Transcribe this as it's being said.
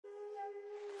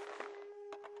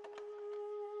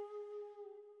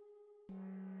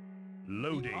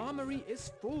Loading. The armory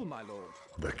is full, my lord.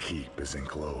 The keep is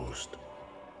enclosed.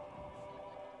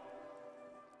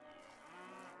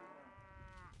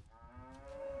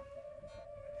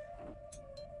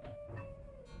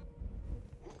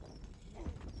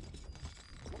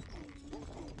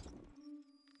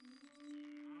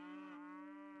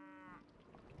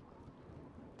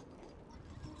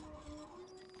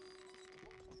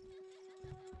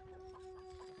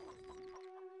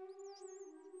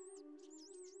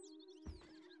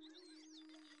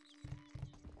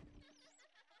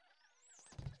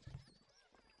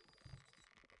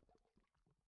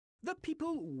 The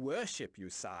people worship you,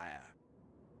 sire.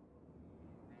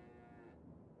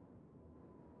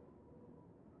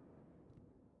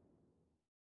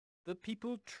 The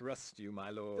people trust you, my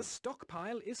lord. The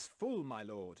stockpile is full, my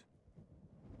lord.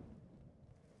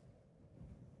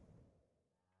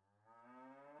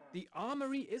 The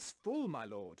armory is full, my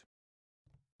lord.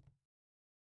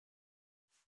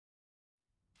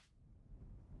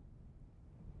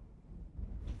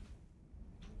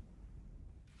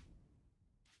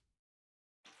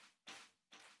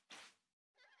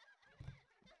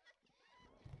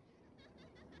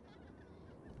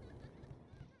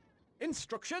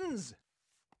 Instructions!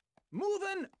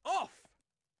 Moving off!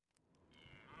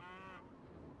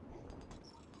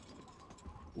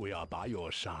 We are by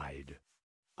your side.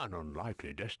 An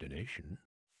unlikely destination.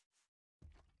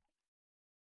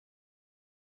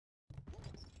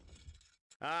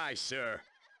 Aye, sir.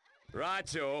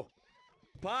 Righto.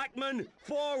 Parkman,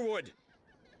 forward!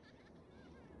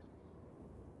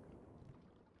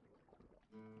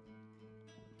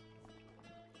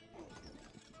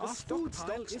 Our food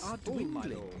stocks are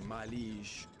dwindling, my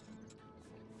liege.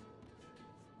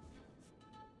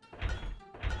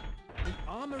 The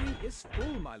armory is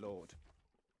full, my lord.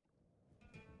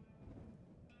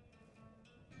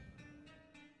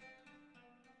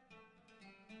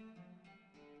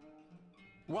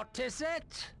 What is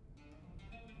it?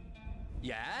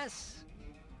 Yes?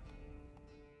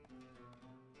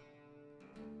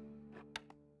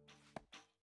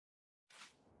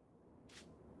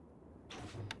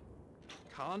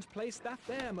 Can't place that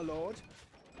there, my lord.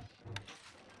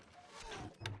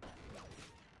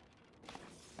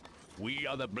 We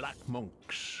are the Black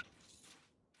Monks.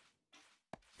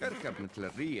 اركب مثل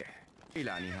الريح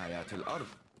إلى نهايات الأرض.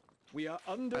 We are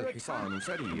under الحصان attack.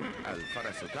 سريع،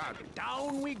 الفرس تعدو.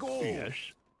 Down we go!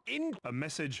 Yes. In... A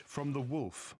message from the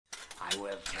wolf. I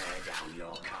will tear down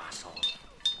your castle.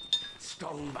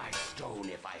 Stone by stone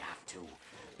if I have to,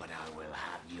 but I will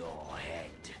have your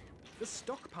head. The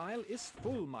stockpile is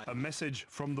full, my... A message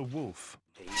from the wolf.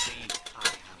 Maybe I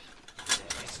have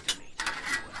underestimated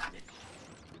you a little.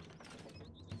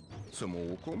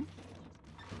 سموكم.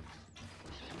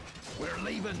 We're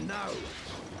leaving now.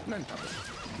 ننتظر.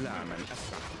 لا من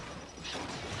أسرع.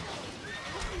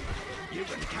 You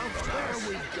can count on us.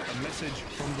 A message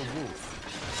from the wolf.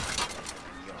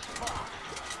 Your father.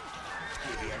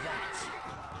 Give you that.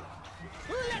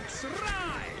 Let's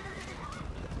ride!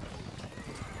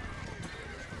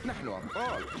 نحن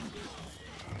أبطال.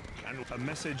 A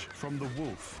message from the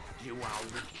wolf. You are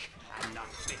weak and not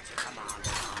fit to command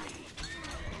an army.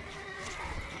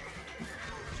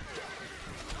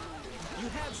 You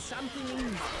have something in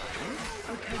mind?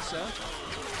 Okay, sir.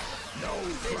 No,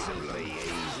 this'll be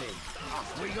easy. Off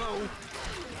we go.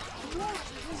 What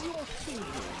is your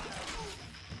thinking?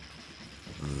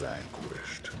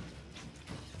 Vanquished.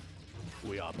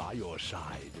 We are by your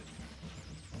side.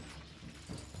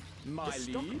 My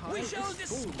liege. We shall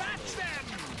dispatch them!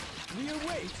 We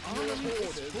await your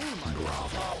orders.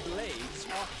 Our blades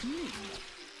are keen.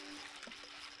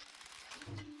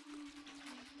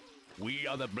 We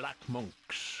are the Black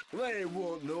Monks. They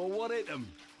won't know what hit them.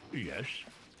 Yes.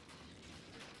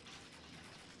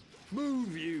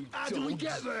 Move, you How dogs. do we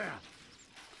get there?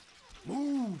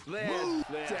 Move! There, Move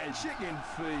there. there. Chicken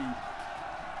feed.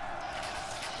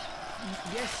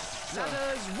 Yes, sir.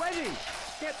 Ladders ready!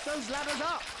 Get those ladders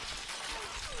up!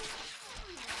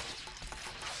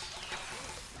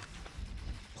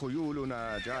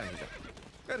 خيولنا جاهزة.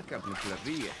 اركب مثل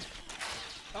الريح.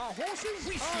 Our horses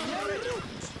are ready.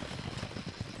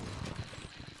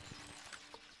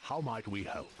 How might we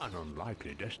help? An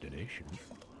unlikely destination.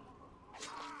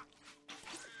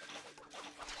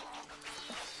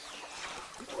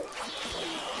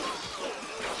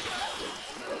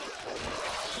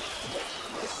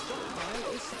 The stockpile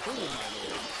is full, my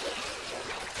lord.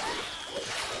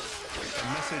 A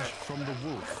message from the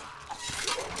wolf.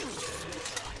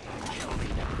 Kill me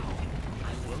now.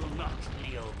 I will not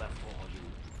kneel before you.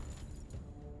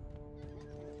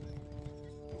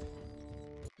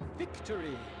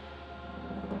 Victory!